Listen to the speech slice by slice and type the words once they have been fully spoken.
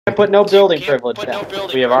can't put no building privilege down.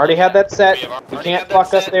 We have already had that set. You can't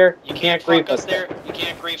fuck us there. You can't grief us there.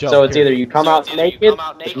 So it's either you come out naked,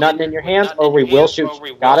 with nothing in your hands, or we will shoot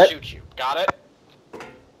you. Got it?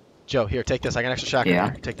 Joe, here, take this. I got an extra shotgun. Yeah.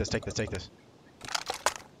 Here. Take this. Take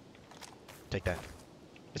that.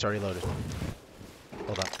 It's already loaded.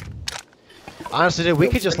 Hold up. Honestly, dude, we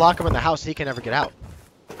could just lock him in the house. He can never get out.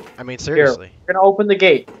 I mean, seriously. Here, we're gonna open the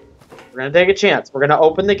gate. We're gonna take a chance. We're gonna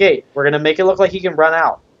open the gate. We're gonna make it look like he can run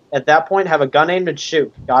out. At that point, have a gun aimed and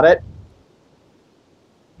shoot. Got it?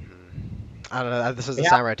 I don't know. This doesn't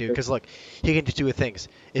sound right, dude. Because look, he can do two things.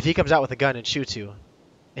 If he comes out with a gun and shoots you,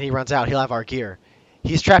 and he runs out, he'll have our gear.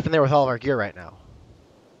 He's trapped in there with all of our gear right now.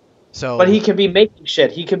 So. But he could be making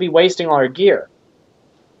shit. He could be wasting all our gear.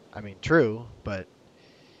 I mean, true, but.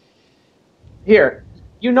 Here,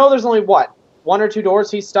 you know there's only what? 1 or 2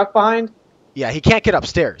 doors he's stuck behind? Yeah, he can't get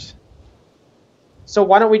upstairs. So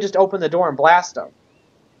why don't we just open the door and blast him?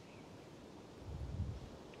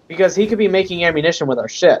 Because he could be making ammunition with our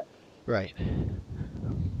shit. Right.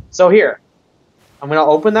 So here, I'm going to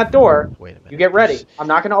open that door. Wait a minute. You get ready. I'm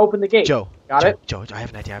not going to open the gate. Joe. Got it? Joe, I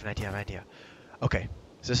have an idea. Okay,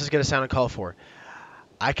 so this is going to sound uncalled for.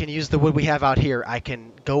 I can use the wood we have out here. I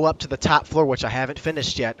can go up to the top floor, which I haven't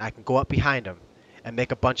finished yet. I can go up behind him and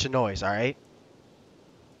make a bunch of noise, all right?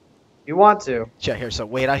 You want to. Yeah, here, so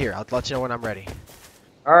wait out here. I'll let you know when I'm ready.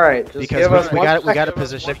 All right, just Because give us we one got a second.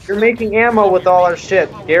 position. If you're making ammo with all our shit,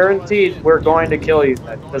 guaranteed we're going to kill you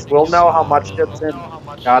then, because we'll know how much shit's in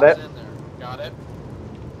there. Got it?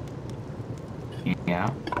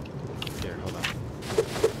 Yeah. Here, hold on.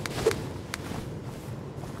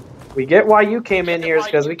 We get why you came in here is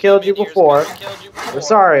because we killed you before. We're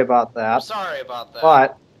sorry about that.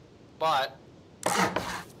 But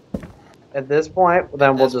at this point,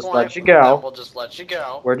 then we'll just let you go.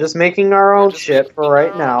 We're just making our own shit for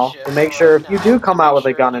right now to make sure if you do come out with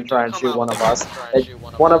a gun and try and shoot one of us, that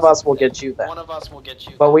one of us will get you then.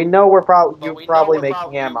 But we know you're probably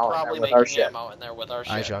making ammo in there with our shit.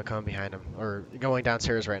 Alright, Joe, I'm coming behind him. Or going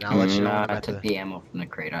downstairs right now. I'll let you know when I'm I at took the... the ammo from the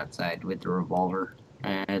crate outside with the revolver.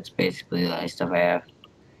 It's basically the only stuff I have.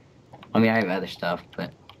 I mean, I have other stuff,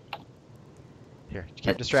 but... Here,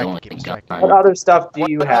 keep distracted. What other stuff do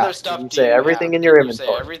you have? You say everything in your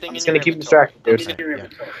inventory. I'm just gonna keep distracted,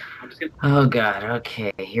 dude. Oh god,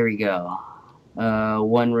 okay, here we go.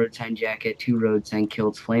 1 road sign jacket, 2 road sign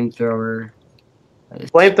kilts, flamethrower.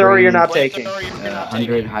 Flamethrower you're not taking.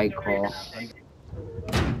 100 high call.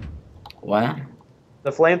 What?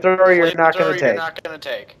 The flamethrower you're not gonna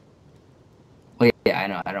take. Oh yeah, I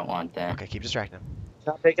know, I don't want that. Okay, keep distracting him.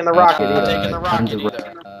 Not taking the rocket either.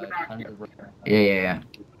 Yeah.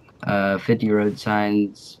 50 road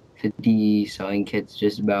signs, 50 sewing kits,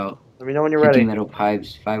 just about. Let me know when you're 50 ready. metal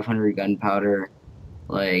pipes, 500 gunpowder,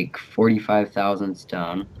 like 45,000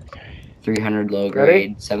 stone, 300 low grade,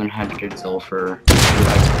 Ready? 700 sulfur, 2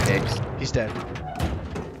 ice picks. He's dead.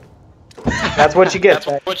 That's what you get.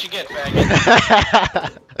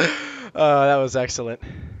 That was excellent.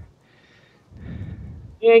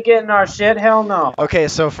 You ain't getting our shit? Hell no. Okay,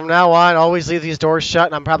 so from now on, always leave these doors shut,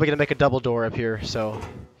 and I'm probably going to make a double door up here, so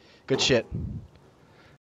good shit.